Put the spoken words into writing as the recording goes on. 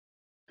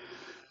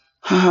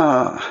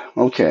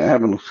Okay, I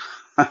have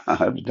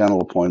a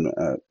dental appointment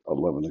at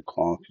 11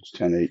 o'clock. It's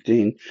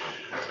 10:18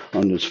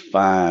 on this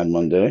fine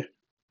Monday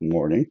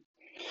morning.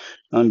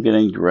 I'm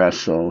getting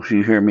dressed, so if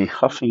you hear me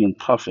huffing and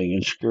puffing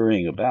and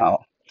scurrying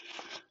about,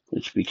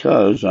 it's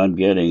because I'm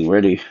getting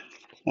ready.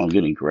 Well, I'm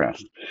getting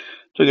dressed.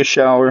 Took a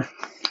shower,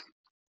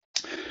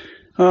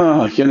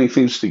 getting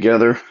things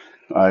together.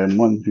 I am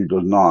one who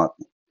does not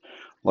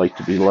like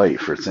to be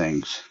late for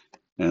things,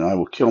 and I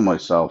will kill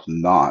myself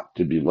not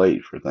to be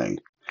late for things.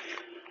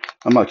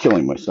 I'm not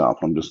killing myself.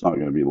 I'm just not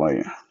going to be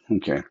late.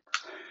 Okay.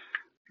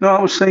 No,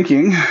 I was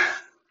thinking.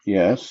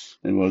 Yes,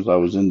 it was. I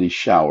was in the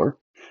shower.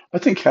 I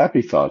think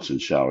happy thoughts in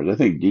showers. I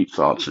think deep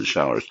thoughts in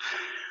showers.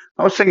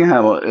 I was thinking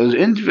how, as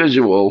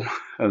individual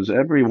as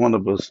every one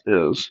of us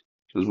is,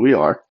 because we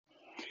are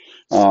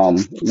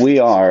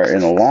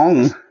in a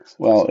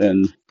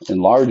in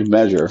large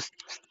measure,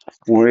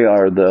 we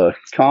are the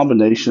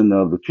combination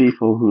of the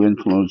people who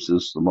influence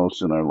us the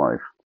most in our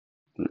life,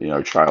 in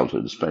our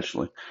childhood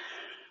especially,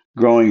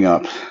 growing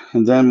up.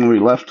 And then when we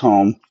left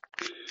home,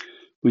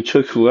 we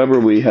took whoever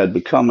we had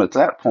become at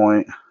that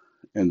point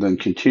and then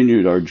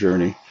continued our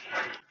journey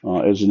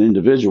as an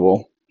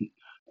individual,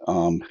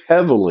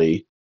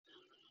 heavily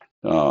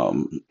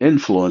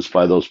influenced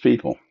by those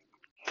people.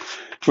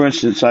 For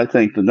instance, I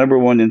think the number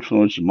one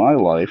influence in my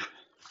life,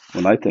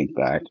 when I think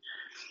back,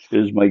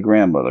 is my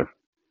grandmother.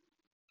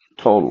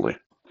 Totally.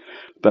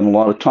 Spent a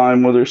lot of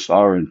time with her,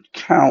 saw her in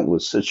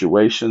countless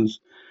situations,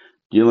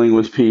 dealing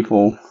with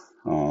people.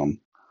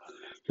 Because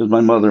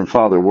my mother and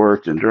father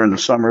worked, and during the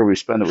summer we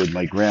spent it with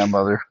my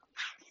grandmother.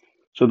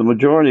 So the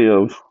majority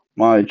of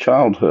my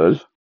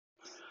childhood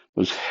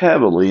was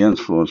heavily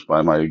influenced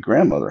by my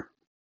grandmother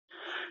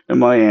and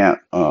my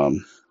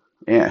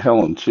Aunt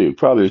Helen too.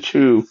 Probably the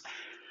two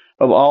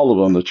of all of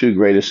them, the two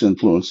greatest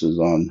influences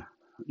on,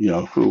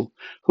 who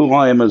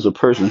I am as a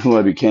person, who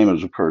I became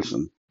as a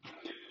person.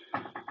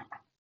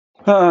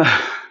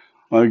 Uh,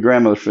 my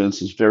grandmother, for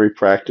instance, very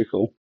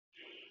practical.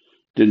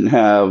 Didn't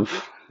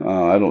have,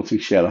 I don't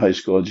think she had a high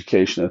school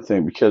education. I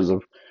think because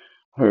of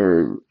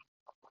her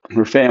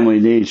her family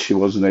needs, she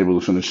wasn't able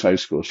to finish high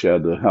school. She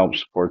had to help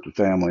support the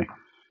family.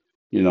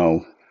 You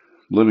know,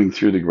 living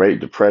through the Great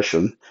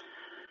Depression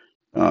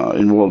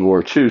in World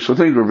War II, so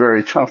things were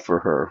very tough for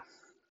her.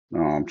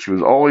 She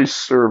was always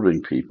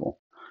serving people.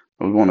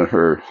 It was one of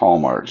her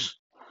hallmarks.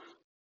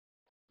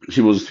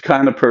 She was the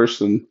kind of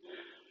person,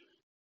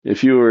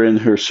 if you were in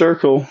her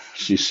circle,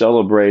 she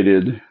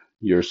celebrated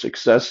your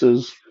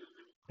successes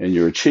and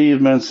your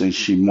achievements, and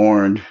she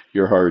mourned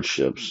your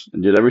hardships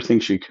and did everything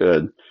she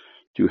could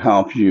to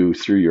help you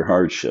through your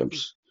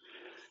hardships.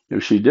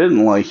 If she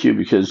didn't like you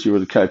because you were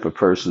the type of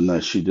person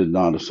that she did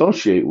not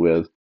associate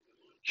with,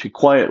 she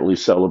quietly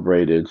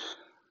celebrated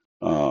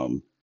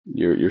um,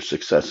 your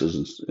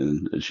successes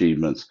and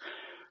achievements.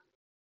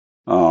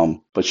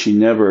 But she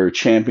never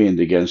championed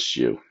against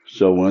you.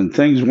 So when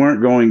things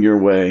weren't going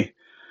your way,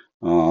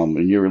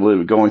 and you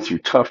were going through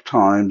tough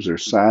times or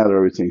sad or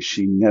everything,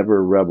 she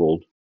never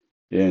rebelled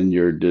in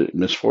your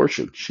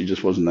misfortune. She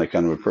just wasn't that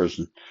kind of a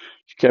person.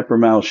 She kept her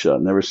mouth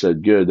shut, never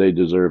said, "Good, they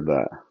deserve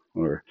that,"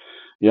 or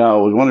 "Yeah, I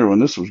was wondering when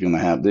this was going to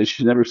happen."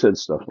 She never said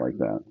stuff like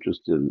that.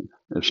 Just didn't.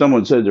 If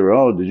someone said to her,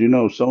 "Oh, did you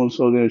know so and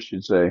so did?"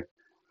 She'd say,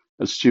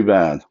 "That's too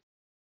bad."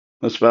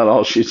 That's about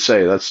all she'd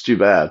say. That's too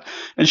bad,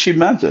 and she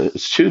meant it.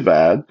 It's too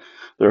bad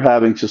they're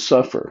having to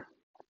suffer,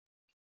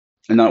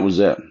 and that was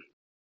it.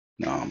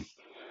 Um,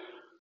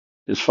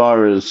 as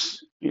far as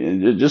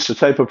just the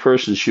type of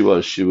person she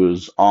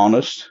was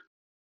honest.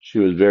 She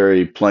was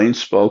very plain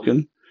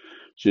spoken.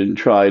 She didn't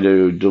try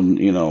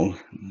to,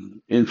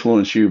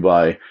 influence you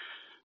by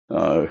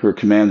her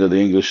command of the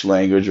English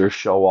language or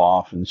show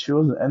off. And she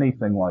wasn't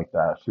anything like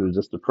that. She was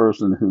just a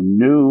person who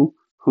knew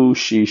who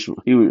she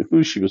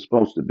was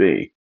supposed to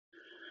be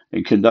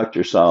and conduct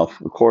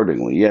herself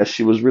accordingly. Yes,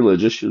 she was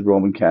religious. She was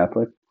Roman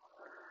Catholic.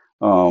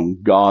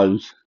 God,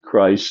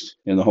 Christ,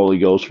 and the Holy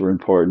Ghost were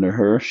important to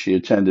her. She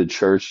attended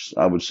church,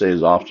 I would say,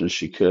 as often as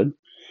she could.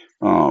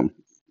 Um,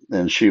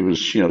 and she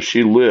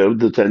lived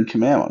the Ten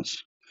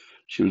Commandments.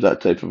 She was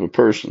that type of a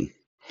person.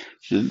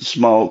 She didn't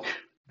smoke,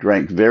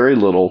 drank very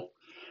little,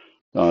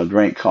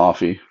 drank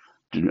coffee.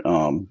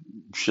 Um,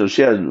 so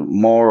she had a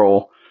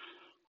morality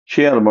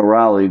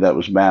that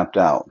was mapped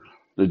out,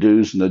 the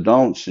do's and the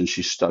don'ts, and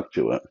she stuck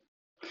to it.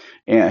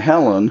 Aunt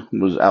Helen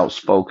was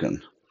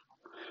outspoken.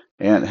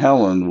 Aunt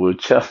Helen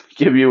would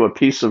give you a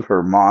piece of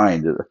her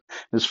mind.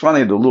 It's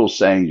funny the little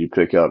sayings you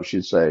pick up.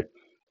 She'd say,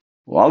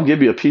 "Well, I'll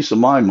give you a piece of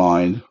my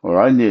mind,"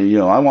 or I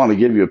want to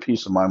give you a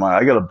piece of my mind.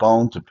 I got a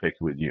bone to pick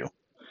with you."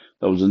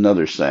 That was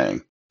another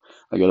saying.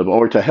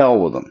 Or to hell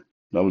with them.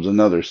 That was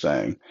another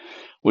saying.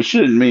 Which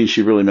didn't mean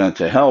she really meant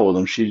to hell with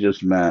them. She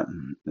just meant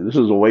this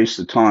is a waste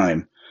of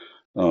time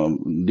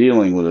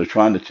dealing with her,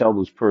 trying to tell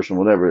this person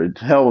whatever.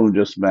 To hell with them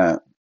just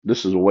meant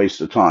this is a waste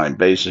of time,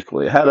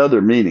 basically. It had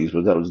other meanings,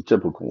 but that was a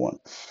typical one.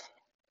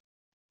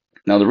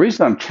 Now, the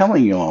reason I'm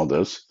telling you all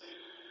this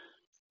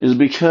is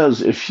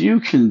because if you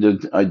can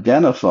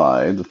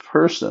identify the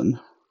person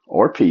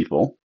or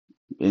people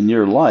in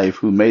your life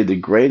who made the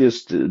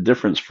greatest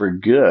difference for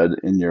good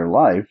in your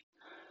life,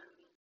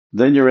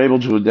 then you're able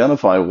to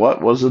identify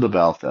what was it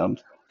about them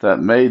that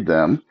made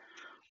them,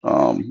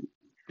 um,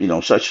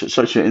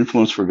 such an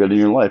influence for good in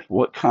your life.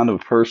 What kind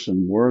of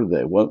person were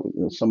they? What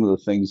some of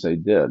the things they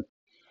did?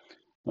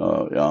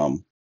 Uh,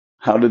 um,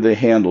 how did they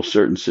handle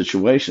certain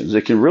situations?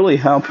 It can really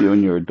help you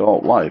in your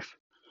adult life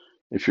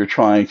if you're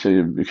trying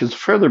to, because the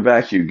further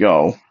back you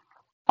go,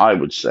 I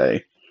would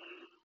say,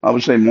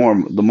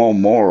 more the more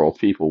moral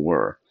people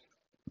were.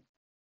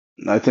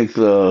 I think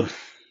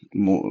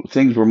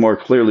things were more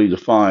clearly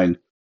defined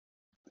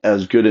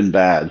as good and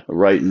bad,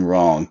 right and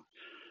wrong,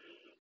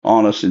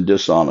 honest and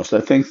dishonest.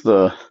 I think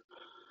the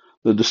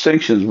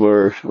distinctions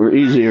were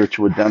easier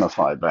to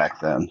identify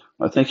back then.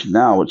 I think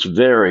now it's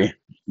very,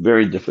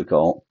 very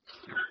difficult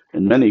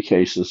in many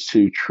cases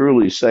to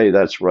truly say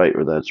that's right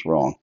or that's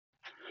wrong.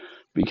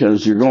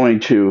 Because you're going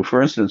to,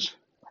 for instance,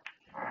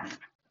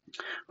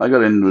 I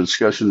got into a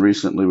discussion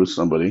recently with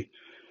somebody,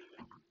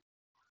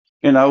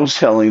 and I was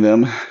telling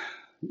them,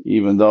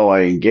 even though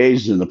I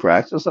engaged in the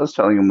practice, I was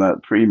telling them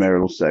that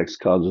premarital sex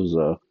causes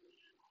a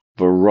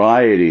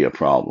variety of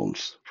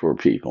problems for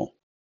people.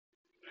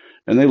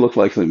 And they looked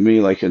like me,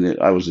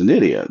 I was an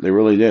idiot. They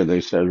really did.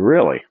 They said,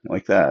 "Really,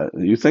 like that?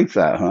 You think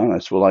that, huh?" And I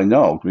said, "Well, I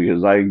know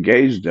because I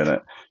engaged in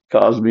it. It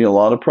caused me a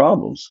lot of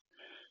problems."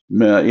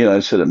 I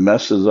said it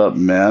messes up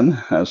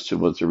men as to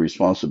what their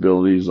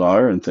responsibilities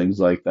are and things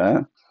like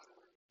that,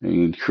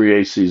 and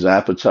creates these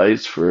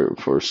appetites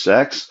for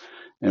sex.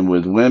 And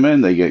with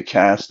women, they get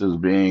cast as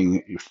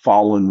being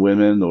fallen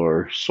women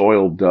or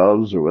soiled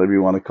doves or whatever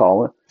you want to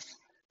call it.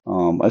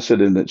 I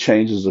said, and it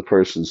changes a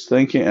person's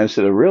thinking. I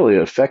said, it really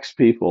affects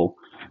people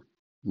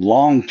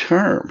long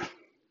term.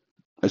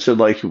 I said,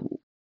 like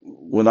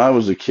when I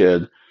was a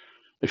kid,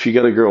 if you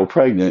got a girl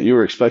pregnant, you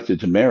were expected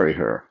to marry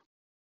her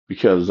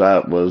because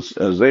that was,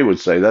 as they would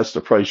say, that's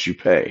the price you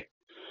pay.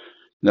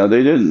 Now,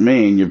 they didn't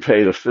mean you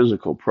paid a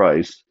physical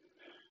price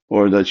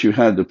or that you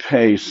had to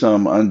pay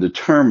some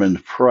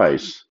undetermined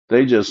price.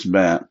 They just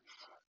meant,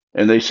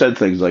 and they said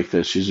things like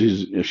this: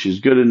 if she's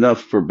good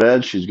enough for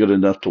bed, she's good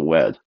enough to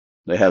wed.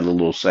 They had a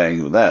little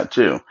saying with that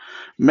too,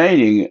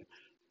 meaning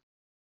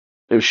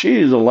if she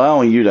is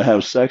allowing you to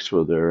have sex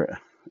with her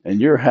and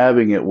you're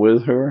having it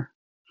with her,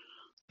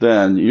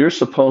 then you're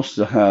supposed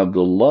to have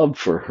the love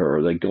for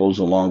her that goes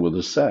along with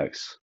the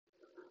sex.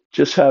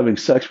 Just having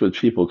sex with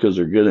people because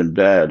they're good and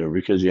bad or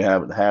because you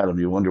haven't had them,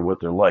 you wonder what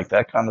they're like,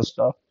 that kind of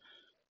stuff.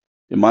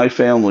 In my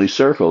family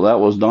circle, that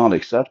was not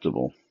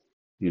acceptable.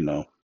 You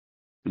know,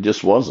 it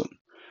just wasn't.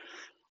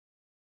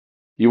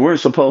 You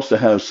weren't supposed to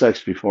have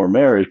sex before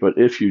marriage, but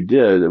if you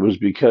did, it was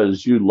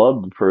because you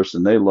loved the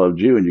person, they loved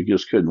you, and you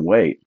just couldn't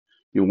wait.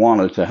 You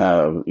wanted to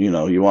have,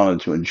 you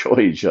wanted to enjoy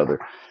each other.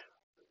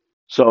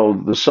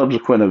 So the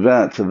subsequent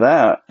event to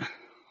that,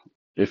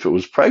 if it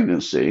was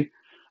pregnancy,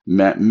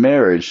 meant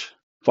marriage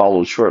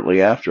followed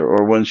shortly after.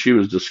 Or when she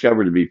was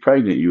discovered to be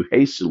pregnant, you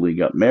hastily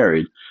got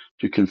married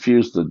to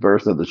confuse the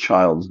birth of the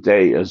child's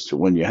day as to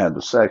when you had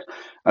the sex.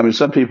 I mean,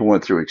 some people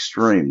went through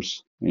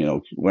extremes,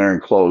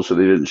 wearing clothes so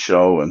they didn't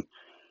show, and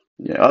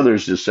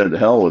others just said to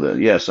hell with it.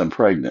 Yes, I'm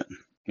pregnant.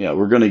 Yeah,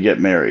 we're going to get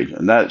married,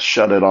 and that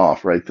shut it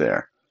off right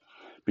there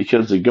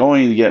because the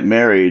going to get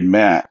married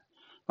meant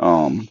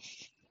um,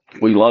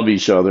 we love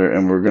each other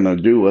and we're going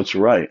to do what's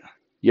right.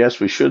 Yes,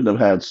 we shouldn't have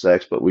had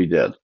sex, but we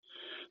did.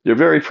 They're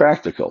very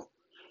practical.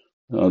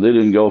 They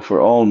didn't go for,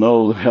 oh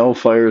no, the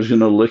hellfire is going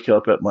to lick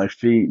up at my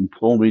feet and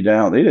pull me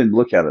down. They didn't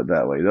look at it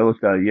that way. They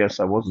looked at it, yes,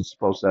 I wasn't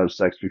supposed to have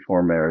sex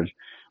before marriage,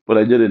 but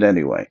I did it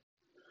anyway.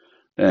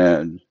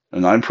 And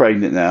I'm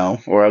pregnant now.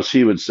 Or else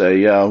he would say,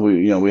 yeah,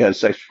 we had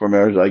sex before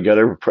marriage. I got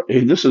her.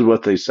 This is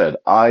what they said.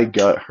 I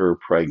got her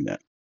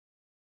pregnant.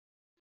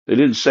 They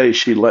didn't say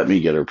she let me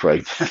get her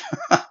pregnant.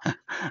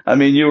 I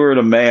mean, you were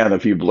a man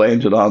if you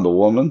blamed it on the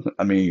woman.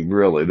 I mean,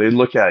 really, they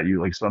look at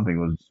you like something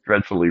was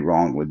dreadfully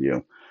wrong with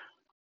you.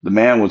 The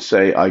man would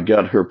say, I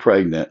got her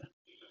pregnant.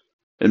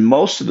 And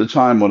most of the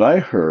time, what I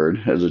heard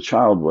as a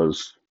child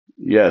was,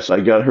 yes,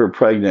 I got her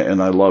pregnant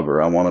and I love her.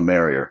 I want to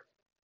marry her.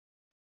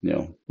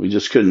 We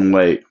just couldn't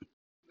wait.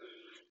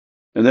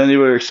 And then they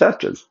were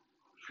accepted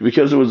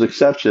because it was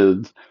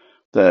accepted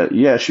that,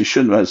 yes, you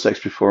shouldn't have had sex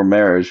before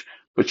marriage,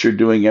 but you're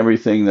doing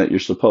everything that you're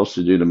supposed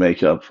to do to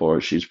make up for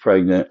it. She's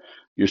pregnant.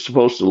 You're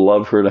supposed to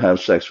love her to have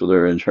sex with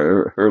her and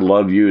her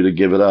love you to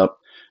give it up.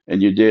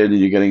 And you did, and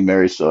you're getting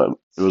married. So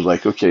it was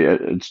like, okay,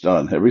 it's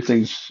done.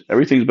 Everything's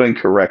been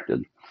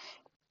corrected.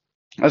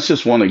 That's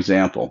just one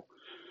example.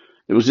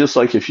 It was just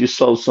like if you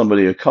sold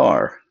somebody a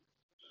car.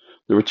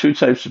 There were two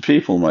types of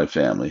people in my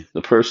family.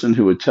 The person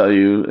who would tell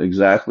you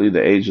exactly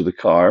the age of the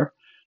car,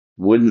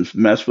 wouldn't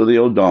mess with the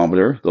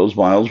odometer. Those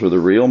miles were the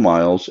real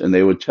miles, and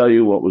they would tell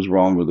you what was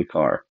wrong with the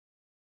car.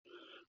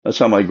 That's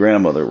how my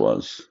grandmother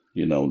was.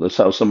 That's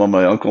how some of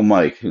my Uncle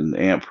Mike and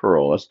Aunt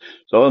Pearl was.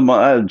 So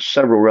I had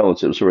several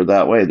relatives who were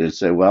that way. They'd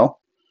say, well,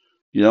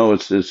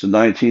 it's a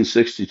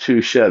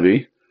 1962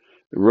 Chevy.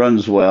 It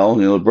runs well.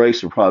 The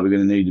brakes are probably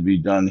going to need to be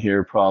done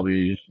here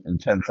probably in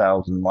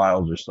 10,000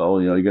 miles or so.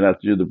 You're going to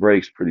have to do the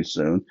brakes pretty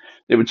soon.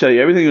 They would tell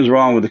you everything was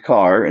wrong with the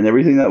car and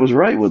everything that was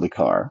right with the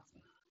car.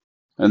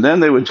 And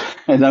then they would,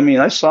 and I mean,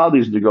 I saw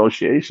these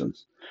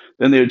negotiations.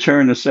 Then they would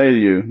turn to say to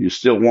you, you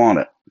still want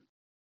it.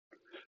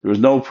 There was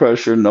no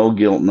pressure, no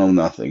guilt, no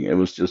nothing. It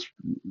was just,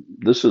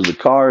 this is the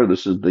car,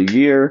 this is the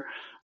year,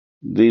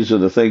 these are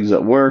the things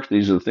that work,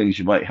 these are the things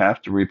you might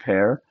have to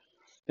repair.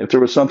 If there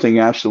was something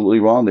absolutely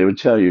wrong, they would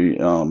tell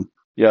you,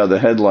 yeah,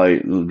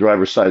 the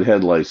driver's side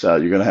headlight's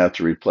out. You're going to have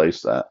to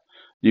replace that.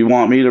 Do you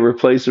want me to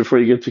replace it before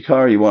you get the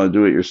car? Or you want to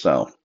do it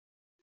yourself?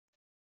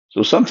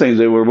 So some things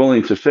they were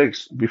willing to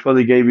fix before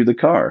they gave you the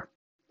car.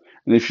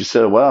 And if you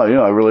said, well,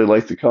 I really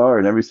like the car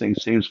and everything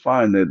seems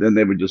fine, then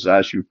they would just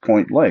ask you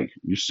point blank,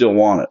 you still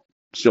want it?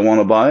 Still want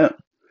to buy it?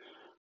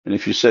 And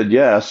if you said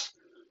yes,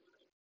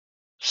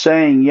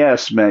 saying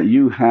yes meant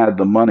you had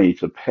the money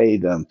to pay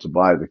them to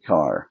buy the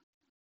car.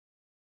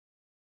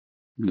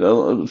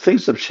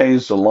 Things have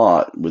changed a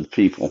lot with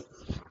people.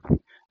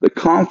 The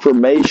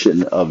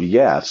confirmation of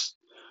yes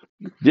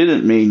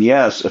didn't mean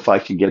yes if I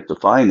could get the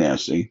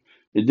financing.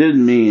 It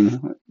didn't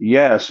mean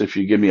yes if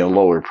you give me a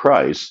lower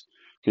price,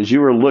 because you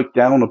were looked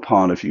down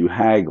upon if you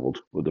haggled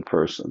with the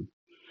person.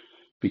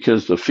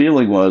 Because the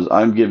feeling was,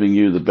 I'm giving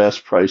you the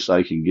best price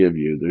I can give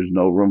you. There's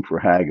no room for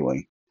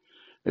haggling.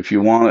 If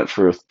you want it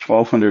for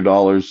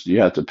 $1,200,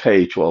 you have to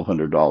pay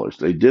 $1,200.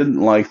 They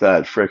didn't like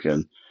that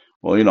frickin'.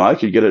 Well, I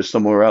could get it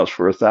somewhere else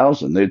for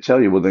 1,000. They'd tell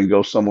you, well, then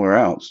go somewhere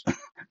else.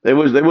 They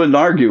wouldn't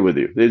argue with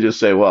you. They just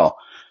say, well,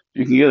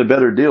 you can get a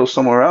better deal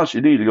somewhere else. You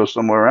need to go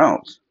somewhere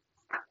else.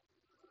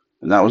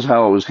 And that was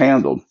how it was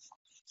handled.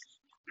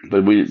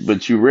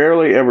 But you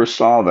rarely ever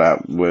saw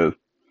that with,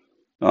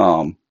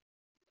 um,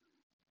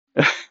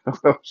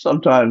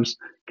 sometimes,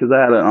 because I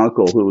had an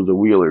uncle who was a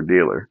wheeler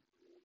dealer,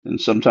 and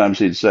sometimes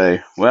he'd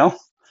say, well,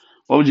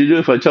 what would you do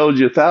if I told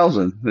you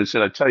 1,000? They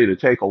said, I'd tell you to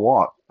take a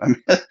walk. I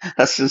mean,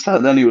 that's just how.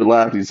 Then he would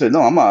laugh. He'd say,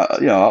 no, I'm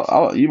not.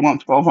 You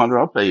want 1,200?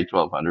 I'll pay you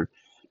 1,200.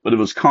 But it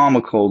was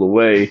comical the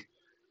way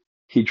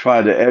he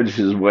tried to edge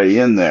his way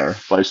in there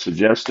by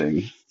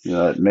suggesting,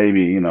 that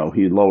maybe,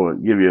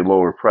 he'd give you a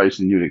lower price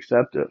and you'd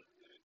accept it.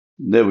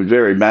 They would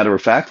very matter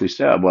of factly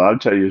say, well,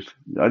 I'd tell you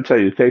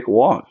to take a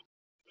walk.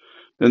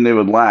 Then they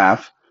would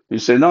laugh. He'd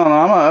say, no,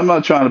 I'm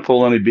not trying to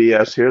pull any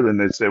BS here. Then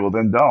they'd say, well,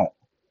 then don't.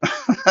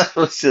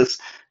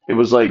 It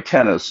was like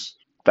tennis,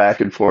 back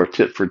and forth,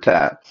 tit for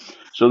tat.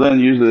 So then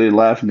usually they'd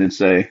laugh and they'd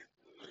say,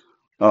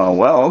 oh,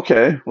 well,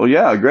 okay. Well,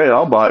 yeah, great.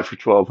 I'll buy it for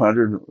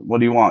 1,200. What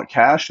do you want,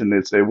 cash? And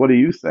they'd say, what do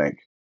you think?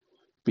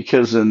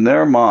 Because in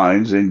their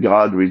minds, in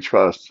God we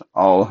trust,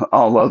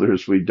 all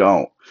others we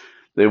don't.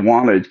 They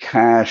wanted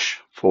cash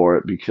for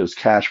it because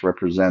cash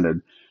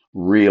represented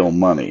real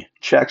money.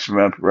 Checks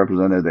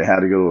represented they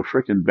had to go to a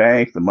freaking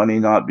bank. The money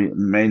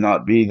may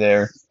not be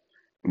there.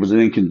 It was an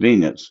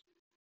inconvenience.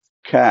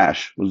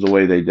 Cash was the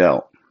way they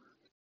dealt.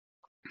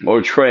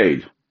 Or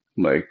trade.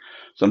 Like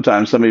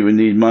sometimes somebody would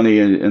need money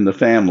in the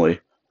family.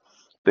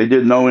 They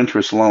did no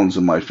interest loans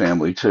in my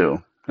family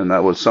too. And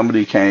that was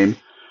somebody came,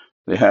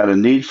 they had a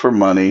need for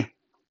money,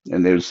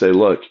 and they would say,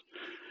 look,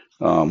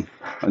 I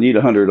need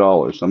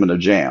 $100. I'm in a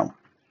jam.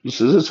 This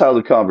is how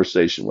the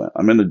conversation went.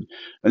 I need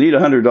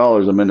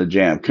 $100. I'm in a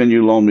jam. Can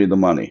you loan me the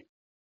money?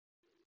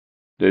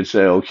 They'd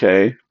say,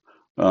 okay.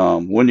 When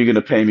are you going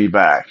to pay me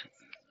back?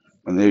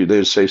 And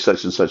they'd say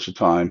such and such a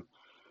time.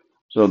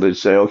 So they'd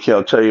say, okay,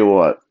 I'll tell you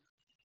what.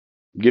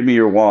 Give me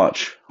your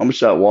watch. How much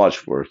is that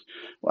watch worth?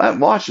 Well, that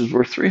watch is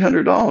worth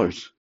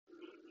 $300.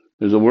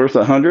 Is it worth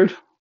 100?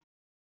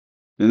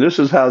 And this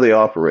is how they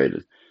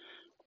operated.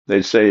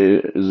 They'd say,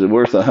 is it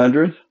worth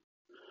 100?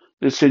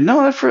 They'd say,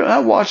 no,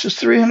 that watch is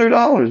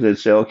 $300. They'd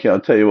say, okay, I'll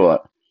tell you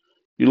what.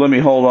 You let me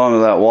hold on to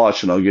that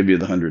watch and I'll give you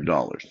the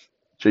 $100.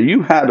 So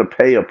you had to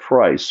pay a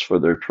price for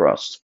their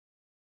trust.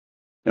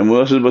 And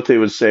this is what they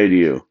would say to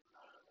you.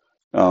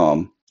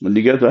 When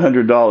you get the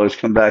 $100,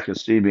 come back and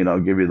see me and I'll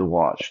give you the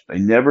watch. They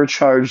never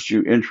charged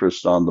you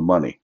interest on the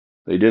money.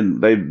 They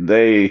didn't.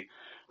 They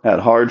had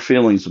hard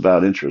feelings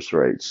about interest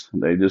rates.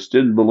 They just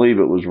didn't believe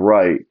it was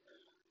right.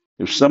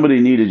 If somebody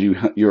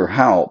needed your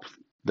help,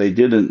 they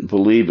didn't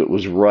believe it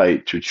was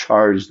right to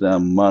charge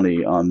them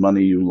money on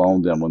money you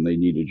loaned them when they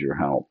needed your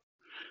help.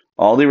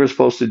 All they were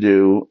supposed to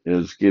do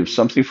is give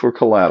something for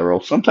collateral.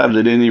 Sometimes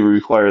they didn't even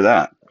require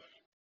that.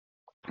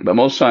 But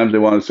most times they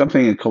wanted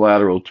something in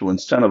collateral to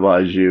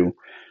incentivize you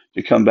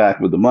to come back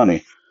with the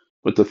money.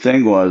 But the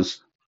thing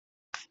was,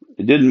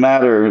 it didn't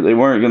matter. They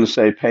weren't going to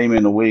say pay me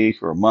in a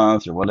week or a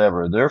month or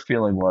whatever. Their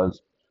feeling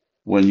was,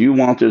 when you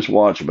want this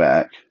watch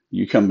back,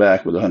 you come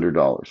back with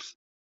 $100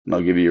 and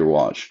I'll give you your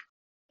watch.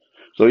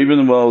 So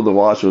even though the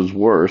watch was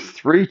worth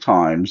 3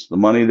 times the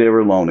money they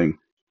were loaning,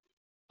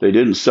 they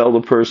didn't sell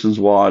the person's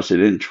watch. They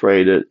didn't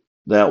trade it.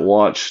 That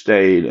watch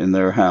stayed in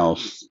their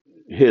house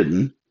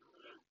hidden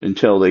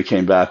until they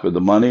came back with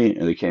the money,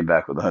 and they came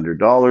back with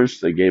 $100.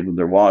 They gave them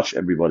their watch.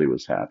 Everybody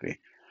was happy.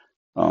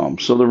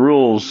 So the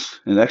rules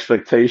and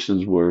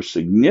expectations were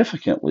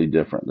significantly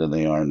different than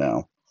they are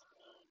now.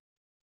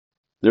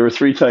 There are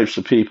three types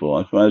of people.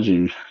 I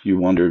imagine you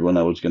wondered when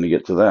I was going to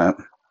get to that.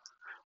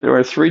 There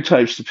are three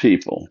types of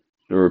people.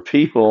 There are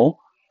people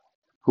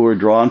who are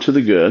drawn to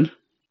the good,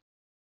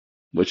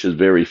 which is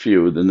very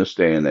few in this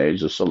day and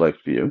age, a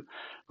select few,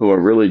 who are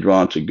really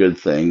drawn to good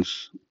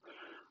things.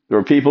 There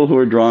are people who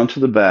are drawn to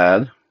the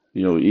bad,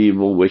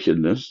 evil,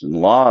 wickedness, and a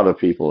lot of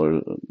people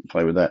are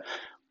fine with that.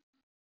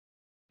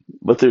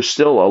 But there's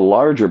still a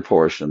larger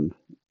portion.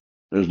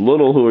 There's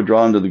little who are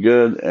drawn to the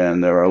good,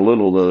 and there are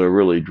little that are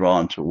really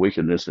drawn to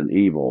wickedness and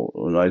evil.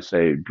 When I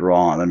say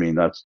drawn, I mean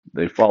that's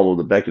they follow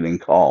the beckoning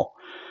call.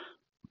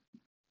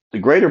 The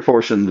greater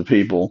portion of the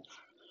people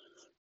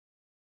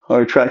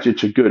are attracted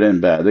to good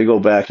and bad. They go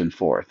back and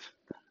forth.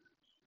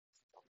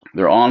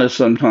 They're honest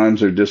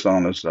sometimes, they're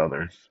dishonest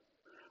others.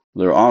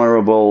 They're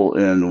honorable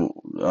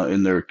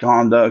in their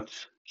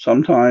conduct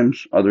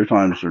sometimes, other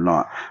times they're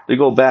not. They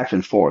go back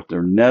and forth.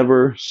 They're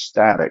never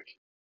static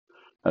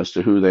as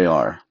to who they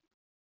are.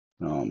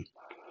 Um,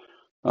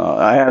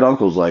 I had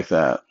uncles like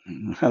that.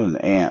 I had an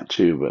aunt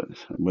too,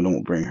 but we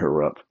don't bring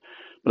her up.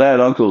 But I had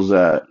uncles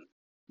that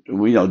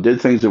we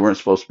did things they weren't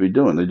supposed to be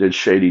doing. They did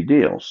shady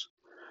deals,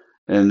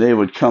 and they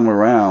would come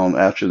around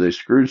after they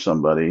screwed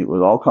somebody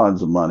with all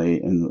kinds of money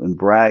and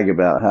brag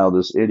about how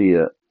this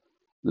idiot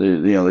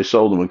they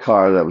sold them a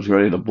car that was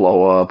ready to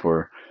blow up,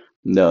 or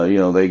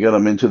no, they got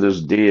them into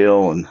this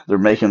deal and they're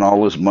making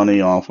all this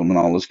money off them and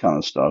all this kind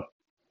of stuff.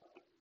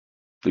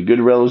 The good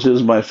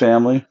relatives of my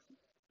family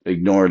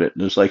ignored it,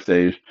 just like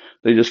they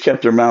just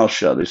kept their mouths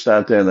shut. They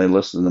sat there and they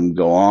listened to them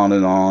go on,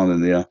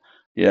 and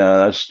yeah,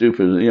 that's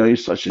stupid.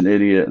 He's such an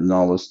idiot and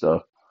all this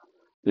stuff.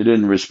 They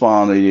didn't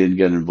respond. They didn't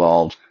get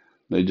involved.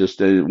 They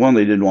didn't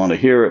want to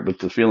hear it, but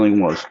the feeling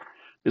was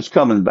it's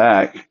coming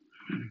back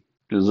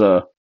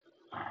because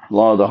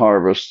law of the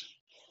harvest.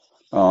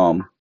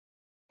 Um,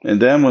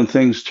 And then when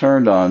things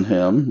turned on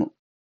him,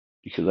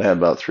 because I had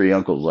about three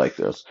uncles like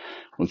this,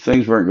 when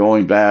things weren't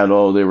going bad,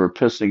 oh, they were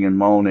pissing and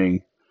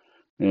moaning,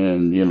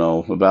 and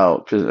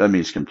that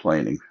means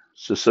complaining.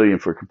 Sicilian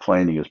for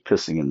complaining is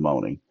pissing and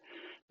moaning.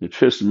 They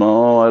pissed and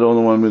moan, oh, I don't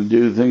know what I'm going to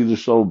do. Things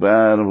are so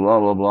bad, and blah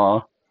blah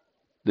blah.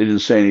 They didn't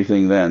say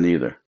anything then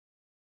either.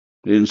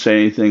 They didn't say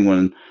anything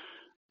when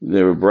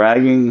they were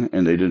bragging,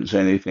 and they didn't say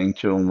anything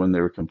to them when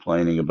they were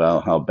complaining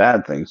about how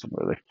bad things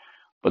were.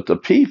 But the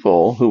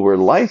people who were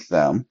like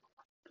them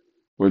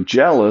were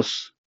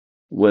jealous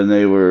when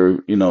they were,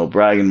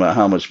 bragging about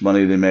how much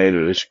money they made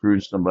or they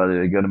screwed somebody,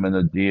 they got them in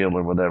a deal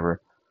or whatever.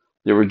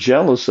 They were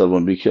jealous of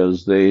them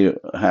because they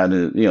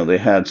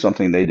had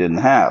something they didn't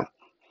have.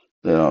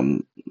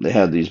 They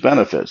had these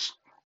benefits.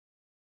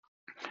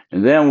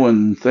 And then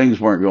when things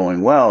weren't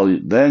going well,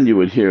 then you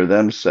would hear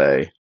them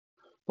say,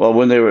 well,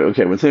 when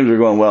things were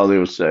going well, they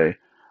would say,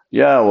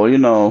 yeah,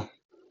 well,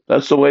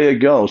 that's the way it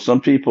goes.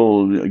 Some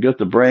people get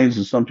the brains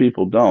and some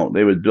people don't.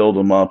 They would build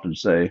them up and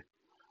say,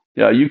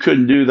 yeah, you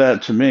couldn't do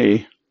that to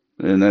me.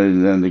 And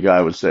then the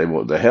guy would say,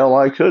 well, the hell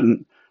I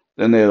couldn't.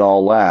 Then they'd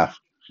all laugh.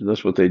 So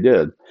that's what they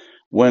did.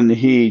 When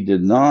he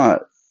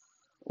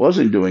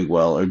wasn't doing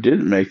well or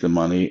didn't make the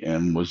money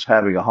and was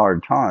having a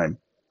hard time,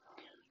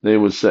 he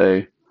would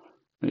say,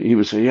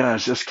 yeah, I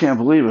just can't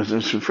believe it.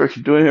 I'm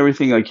freaking doing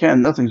everything I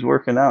can. Nothing's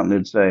working out. And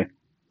they'd say,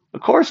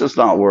 of course it's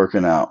not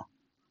working out.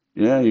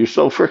 Yeah, you're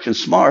so freaking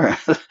smart.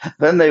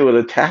 Then they would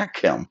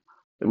attack him,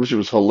 which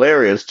was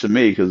hilarious to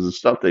me because the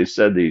stuff they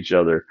said to each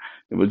other,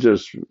 it was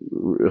just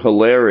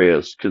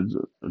hilarious because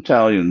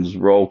Italians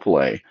role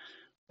play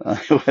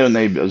when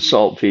they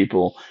assault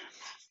people.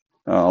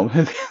 Um,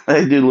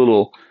 they do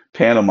little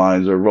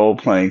pantomimes or role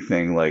playing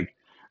thing like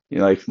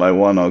my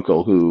one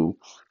uncle who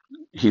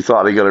he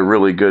thought he got a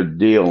really good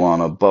deal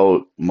on a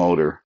boat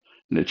motor,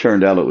 and it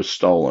turned out it was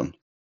stolen.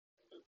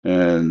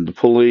 And the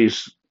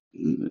police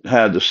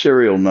had the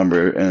serial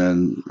number,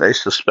 and they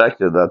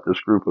suspected that this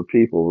group of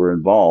people were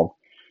involved.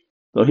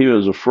 So he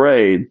was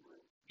afraid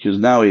because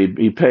now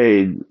he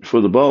paid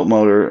for the boat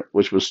motor,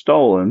 which was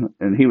stolen,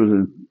 and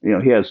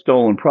he had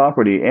stolen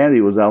property, and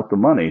he was out the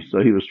money. So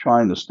he was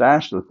trying to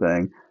stash the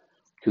thing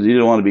because he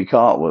didn't want to be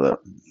caught with it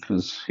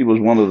because he was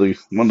one of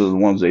the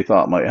ones they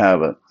thought might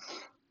have it.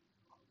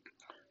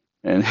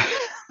 And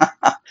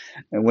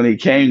and when he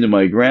came to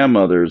my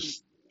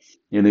grandmother's,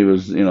 and he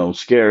was,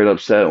 scared,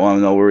 upset, wanted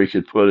to know where he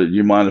could put it. Do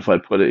you mind if I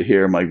put it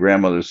here? My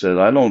grandmother said,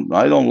 I don't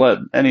let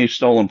any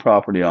stolen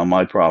property on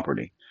my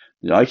property.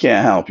 I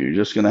can't help you. You're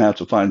just going to have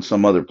to find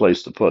some other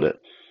place to put it.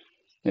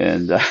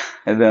 And,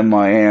 and then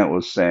my aunt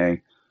was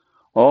saying,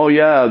 oh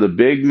yeah, the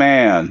big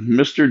man,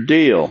 Mr.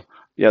 Deal.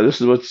 Yeah,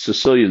 this is what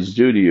Sicilians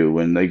do to you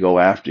when they go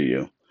after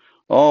you.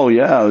 Oh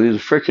yeah, there's a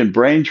freaking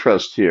brain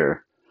trust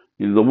here.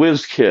 The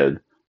whiz kid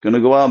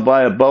gonna go out and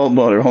buy a boat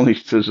motor only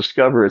to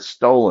discover it's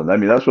stolen. I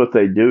mean, that's what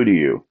they do to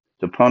you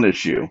to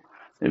punish you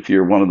if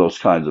you're one of those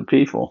kinds of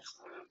people.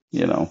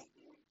 You know,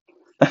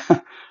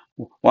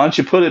 why don't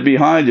you put it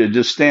behind you?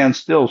 Just stand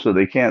still so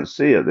they can't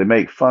see it. They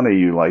make fun of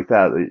you like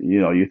that.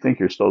 You think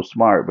you're so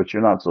smart, but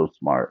you're not so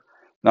smart.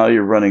 Now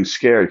you're running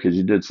scared because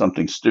you did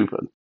something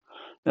stupid.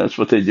 That's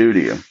what they do to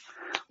you.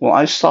 Well,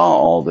 I saw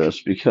all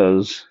this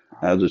because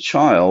as a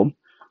child,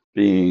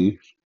 being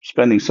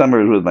spending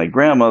summers with my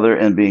grandmother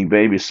and being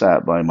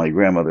babysat by my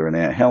grandmother and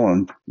Aunt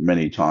Helen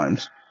many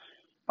times,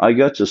 I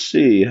got to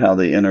see how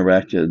they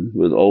interacted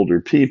with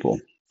older people,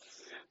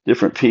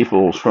 different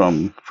people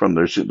from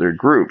their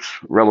groups,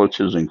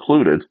 relatives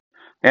included,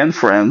 and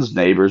friends,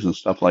 neighbors, and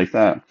stuff like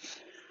that.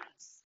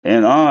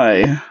 And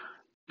I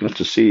got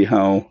to see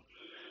how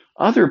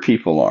other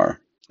people are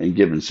in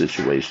given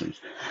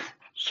situations.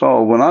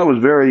 So when I was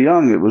very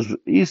young, it was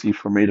easy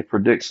for me to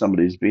predict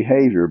somebody's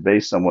behavior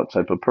based on what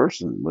type of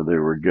person, whether they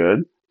were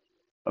good,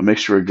 a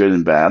mixture of good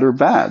and bad, or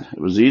bad.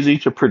 It was easy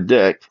to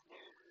predict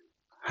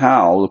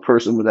how the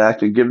person would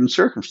act in given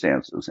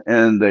circumstances,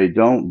 and they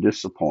don't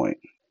disappoint.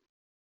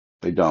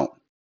 They don't.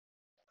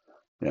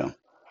 Yeah,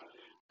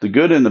 the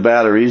good and the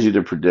bad are easy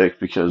to predict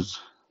because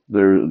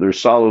they're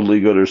solidly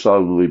good or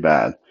solidly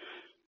bad.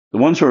 The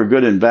ones who are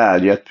good and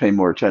bad, you have to pay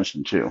more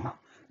attention to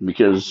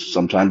because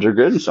sometimes they're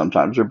good and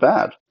sometimes they're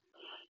bad.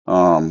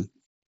 Um,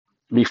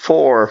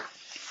 before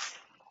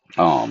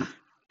um,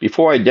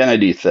 before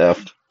identity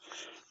theft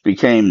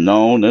became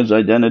known as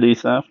identity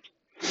theft,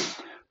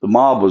 the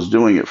mob was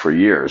doing it for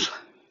years,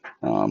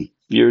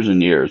 years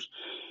and years.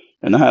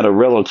 And I had a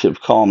relative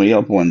call me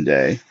up one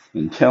day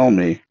and tell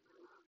me,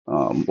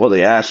 well,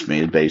 they asked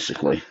me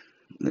basically.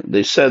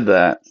 They said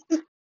that,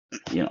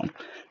 you know,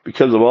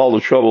 because of all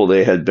the trouble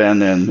they had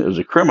been in as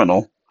a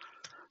criminal,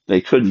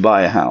 they couldn't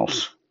buy a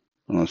house.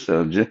 And I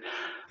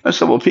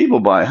said, well, people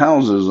buy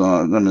houses,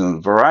 in a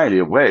variety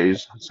of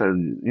ways. I said,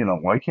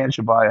 why can't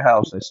you buy a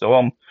house? They said,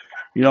 well,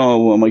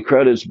 well, my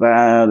credit's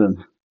bad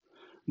and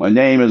my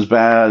name is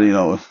bad.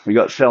 We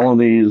got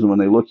felonies. And when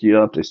they look you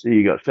up, they see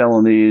you got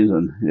felonies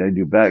and they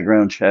do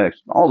background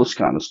checks, all this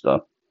kind of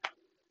stuff.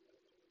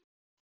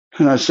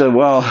 And I said,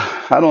 well,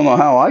 I don't know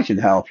how I can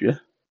help you.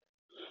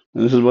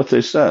 And this is what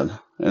they said.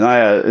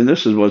 And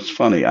this is what's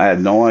funny. I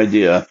had no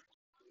idea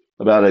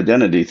about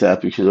identity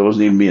theft because it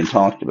wasn't even being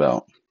talked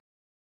about.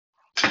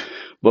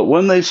 But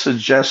when they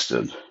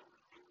suggested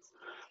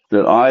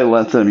that I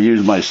let them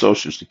use my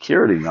social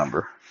security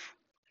number,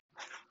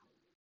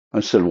 I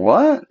said,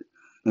 what?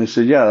 And they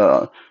said,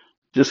 yeah,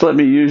 just let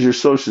me use your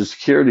social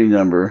security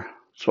number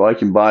so I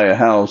can buy a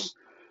house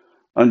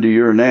under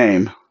your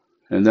name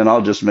and then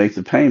I'll just make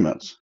the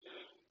payments.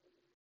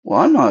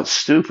 Well, I'm not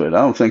stupid.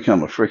 I don't think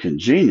I'm a freaking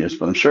genius,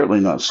 but I'm certainly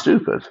not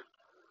stupid.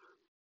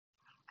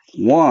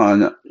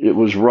 One, it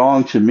was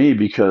wrong to me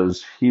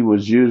because he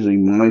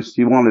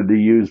wanted to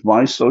use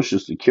my social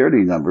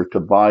security number to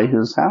buy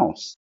his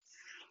house.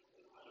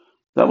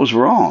 That was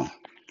wrong.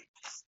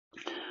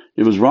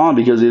 It was wrong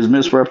because he was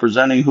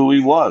misrepresenting who he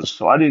was.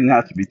 So I didn't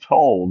have to be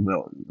told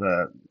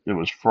that it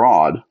was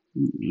fraud,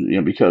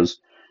 because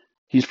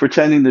he's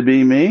pretending to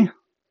be me.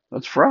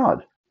 That's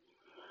fraud.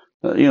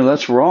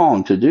 That's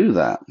wrong to do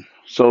that.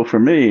 So for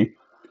me,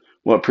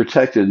 what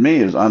protected me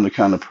is I'm the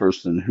kind of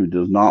person who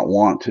does not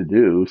want to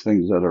do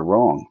things that are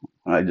wrong.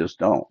 I just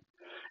don't.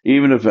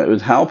 Even if it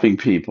was helping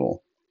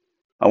people,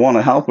 I want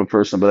to help a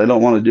person, but I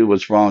don't want to do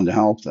what's wrong to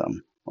help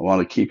them. I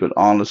want to keep it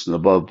honest and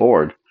above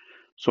board.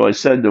 So I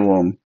said to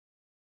him,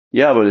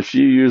 yeah, but if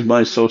you use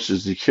my social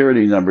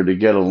security number to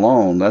get a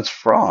loan, that's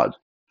fraud.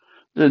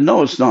 I said,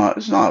 no, it's not.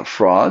 It's not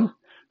fraud.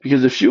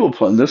 Because if you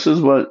apply, this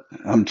is what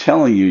I'm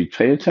telling you,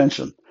 pay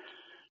attention.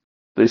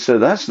 They said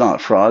that's not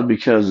fraud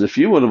because if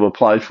you would have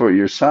applied for it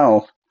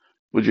yourself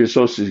with your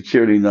social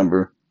security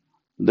number,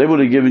 they would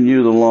have given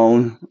you the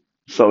loan.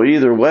 So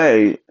either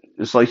way,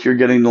 it's like you're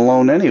getting the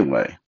loan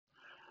anyway.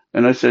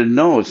 And I said,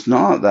 no, it's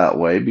not that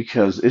way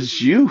because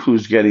it's you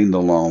who's getting the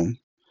loan,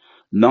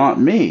 not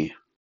me.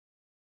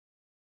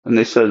 And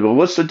they said, well,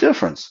 what's the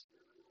difference?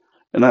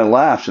 And I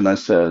laughed and I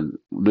said,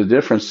 the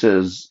difference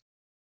is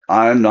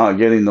I'm not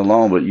getting the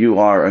loan, but you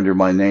are under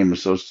my name and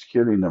social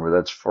security number.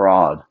 That's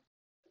fraud.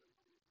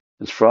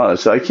 It's fraud. I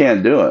said, I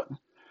can't do it.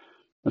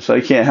 I said,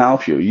 I can't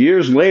help you.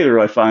 Years later,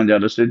 I find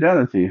out it's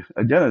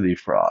identity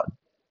fraud.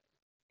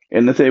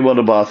 And if they would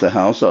have bought the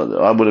house,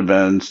 I would have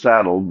been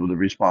saddled with the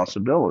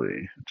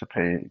responsibility to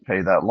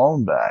pay that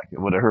loan back.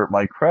 It would have hurt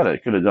my credit.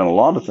 It could have done a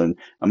lot of things.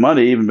 I might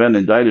have even been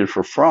indicted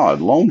for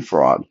fraud, loan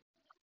fraud.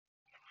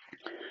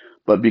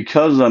 But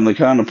because I'm the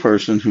kind of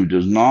person who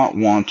does not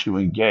want to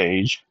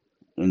engage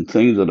in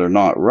things that are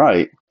not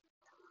right,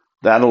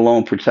 that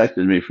alone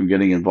protected me from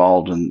getting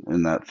involved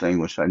in that thing,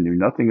 which I knew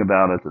nothing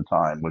about at the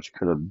time, which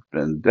could have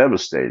been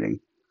devastating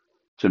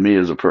to me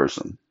as a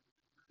person.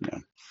 Yeah.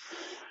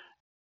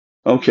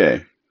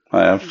 Okay.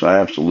 I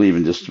have to leave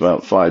in just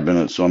about 5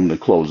 minutes, so I'm going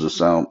to close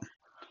this out.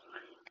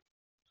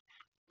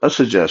 A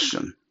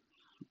suggestion.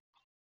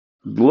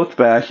 Look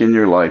back in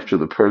your life to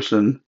the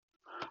person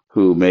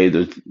who made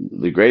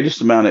the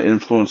greatest amount of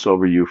influence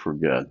over you for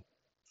good.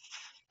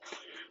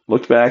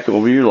 Look back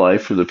over your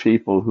life for the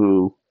people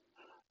who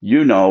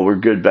were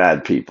good,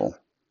 bad people,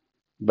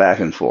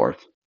 back and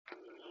forth.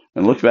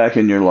 And look back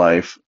in your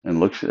life and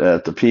look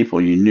at the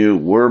people you knew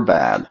were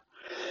bad.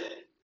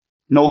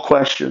 No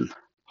question.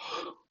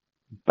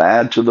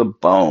 Bad to the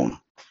bone.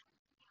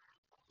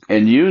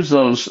 And use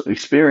those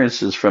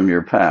experiences from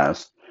your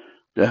past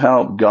to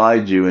help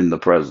guide you in the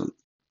present,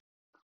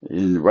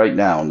 right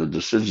now, in the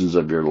decisions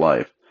of your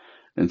life.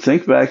 And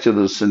think back to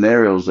the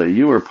scenarios that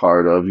you were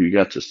part of, you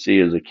got to see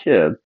as a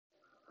kid,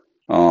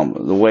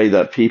 the way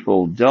that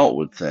people dealt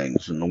with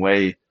things and the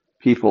way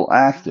people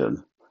acted,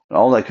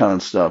 all that kind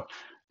of stuff.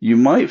 You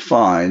might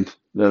find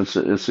that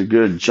it's a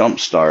good jump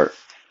start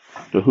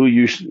to who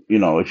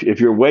if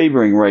you're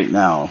wavering right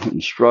now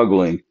and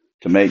struggling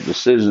to make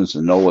decisions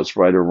and know what's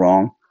right or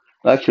wrong,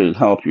 that could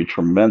help you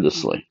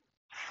tremendously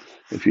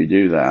if you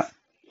do that.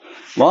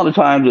 A lot of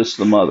times it's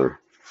the mother.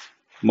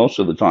 Most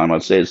of the time,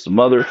 I'd say it's the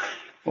mother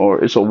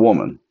or it's a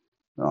woman.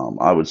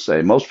 I would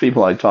say most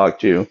people I talk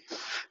to,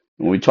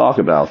 when we talk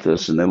about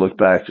this and they look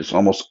back, it's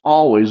almost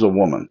always a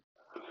woman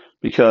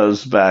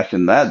because back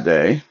in that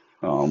day,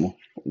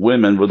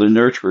 women were the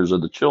nurturers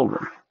of the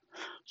children.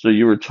 So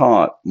you were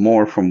taught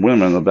more from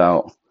women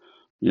about,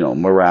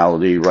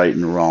 morality, right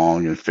and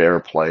wrong, and fair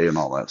play and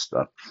all that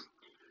stuff.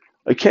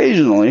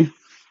 Occasionally,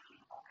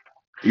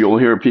 you'll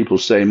hear people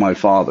say, my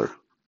father.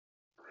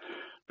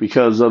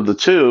 Because of the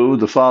two,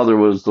 the father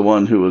was the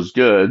one who was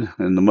good,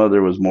 and the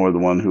mother was more the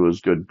one who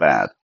was good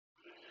bad.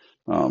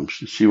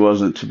 She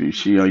wasn't to be.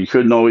 You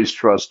couldn't always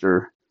trust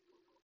her.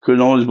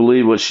 Couldn't always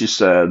believe what she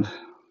said.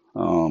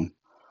 Um,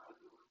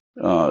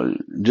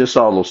 just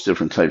all those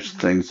different types of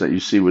things that you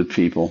see with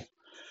people.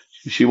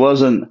 She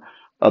wasn't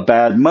a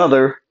bad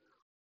mother,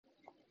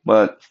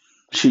 but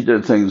she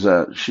did things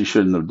that she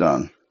shouldn't have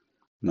done.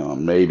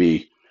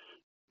 Maybe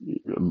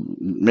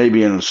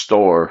in a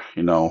store.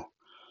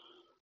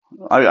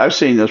 I've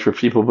seen this where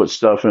people put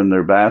stuff in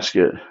their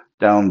basket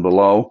down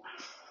below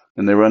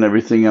and they run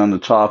everything on the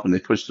top and they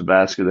push the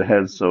basket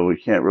ahead so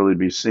it can't really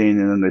be seen,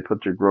 and then they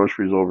put their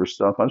groceries over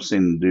stuff. I've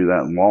seen them do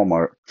that in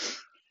Walmart.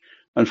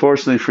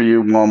 Unfortunately for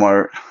you,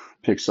 Walmart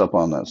picks up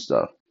on that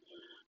stuff.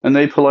 And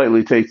they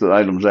politely take the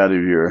items out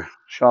of your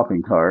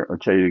shopping cart or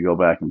tell you to go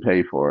back and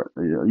pay for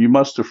it. You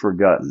must have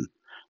forgotten.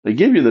 They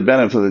give you the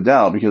benefit of the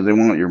doubt because they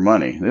want your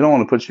money. They don't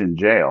want to put you in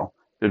jail.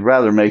 They'd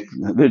rather make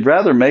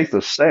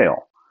the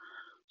sale.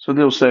 So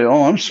they'll say,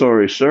 "Oh, I'm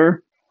sorry,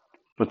 sir,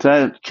 but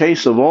that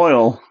case of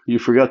oil you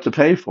forgot to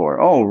pay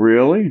for." "Oh,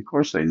 really?" Of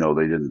course they know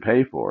they didn't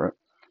pay for it.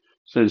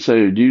 So they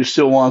say, "Do you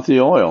still want the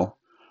oil?"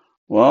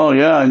 "Well,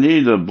 yeah, I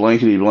need the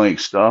blankety blank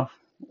stuff."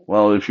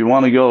 "Well, if you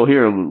want to go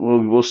here,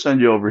 we'll send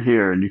you over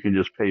here and you can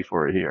just pay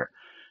for it here."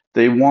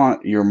 They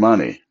want your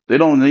money. They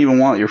don't even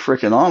want your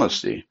freaking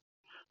honesty.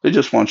 They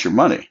just want your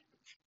money.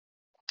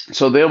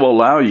 So they will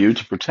allow you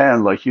to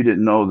pretend like you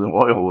didn't know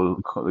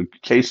the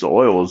case of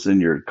oil was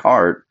in your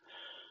cart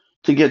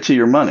to get to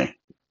your money.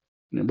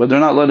 But they're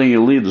not letting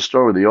you leave the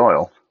store with the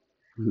oil.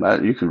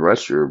 That, you can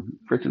rest your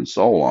freaking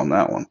soul on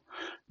that one.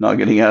 Not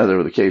getting out of there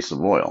with a case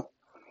of oil.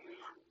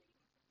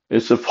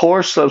 It's a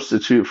poor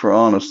substitute for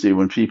honesty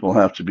when people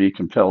have to be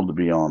compelled to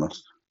be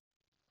honest.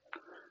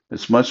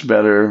 It's much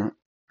better.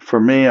 For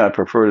me, I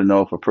prefer to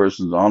know if a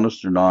person's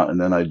honest or not,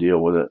 and then I deal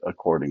with it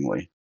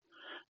accordingly.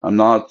 I'm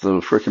not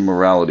the freaking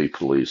morality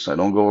police. I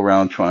don't go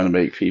around trying to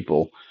make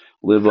people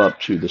live up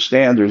to the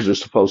standards they're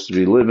supposed to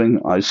be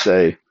living. I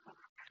say,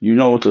 you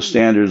know what the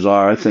standards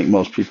are. I think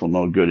most people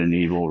know good and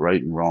evil,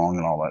 right and wrong,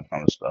 and all that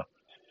kind of stuff.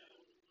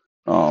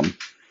 Um,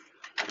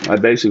 I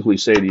basically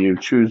say to you,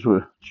 choose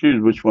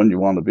which one you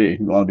want to be. If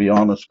you want to be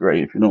honest,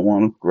 great. If you don't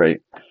want to,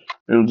 great.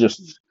 It'll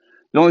just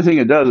the only thing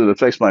it does is it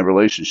affects my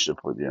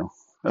relationship with you.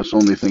 That's the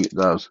only thing it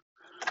does.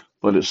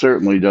 But it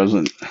certainly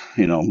doesn't,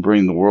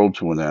 bring the world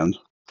to an end.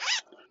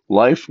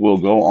 Life will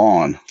go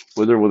on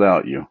with or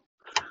without you.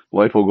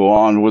 Life will go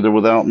on with or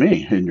without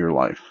me in your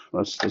life.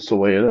 That's the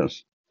way it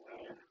is.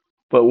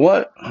 But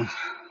what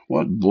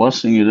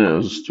blessing it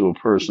is to a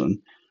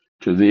person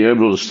to be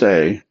able to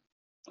say,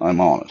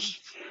 I'm honest.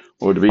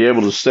 Or to be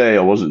able to say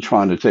I wasn't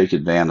trying to take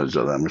advantage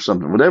of them or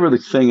something. Whatever the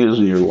thing is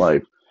in your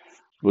life,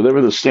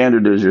 whatever the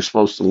standard is you're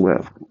supposed to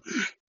live,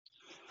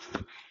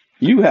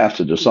 you have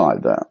to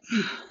decide that.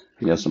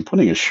 Yes, I'm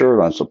putting a shirt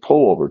on. It's a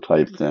pullover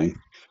type thing.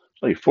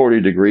 It's like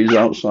 40 degrees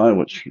outside,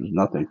 which is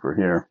nothing for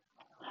here.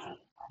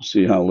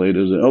 See how late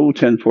is it? Oh,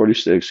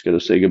 10:46. Got to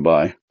say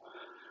goodbye.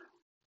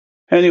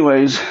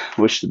 Anyways,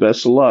 wish the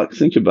best of luck.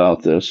 Think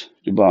about this.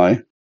 Goodbye.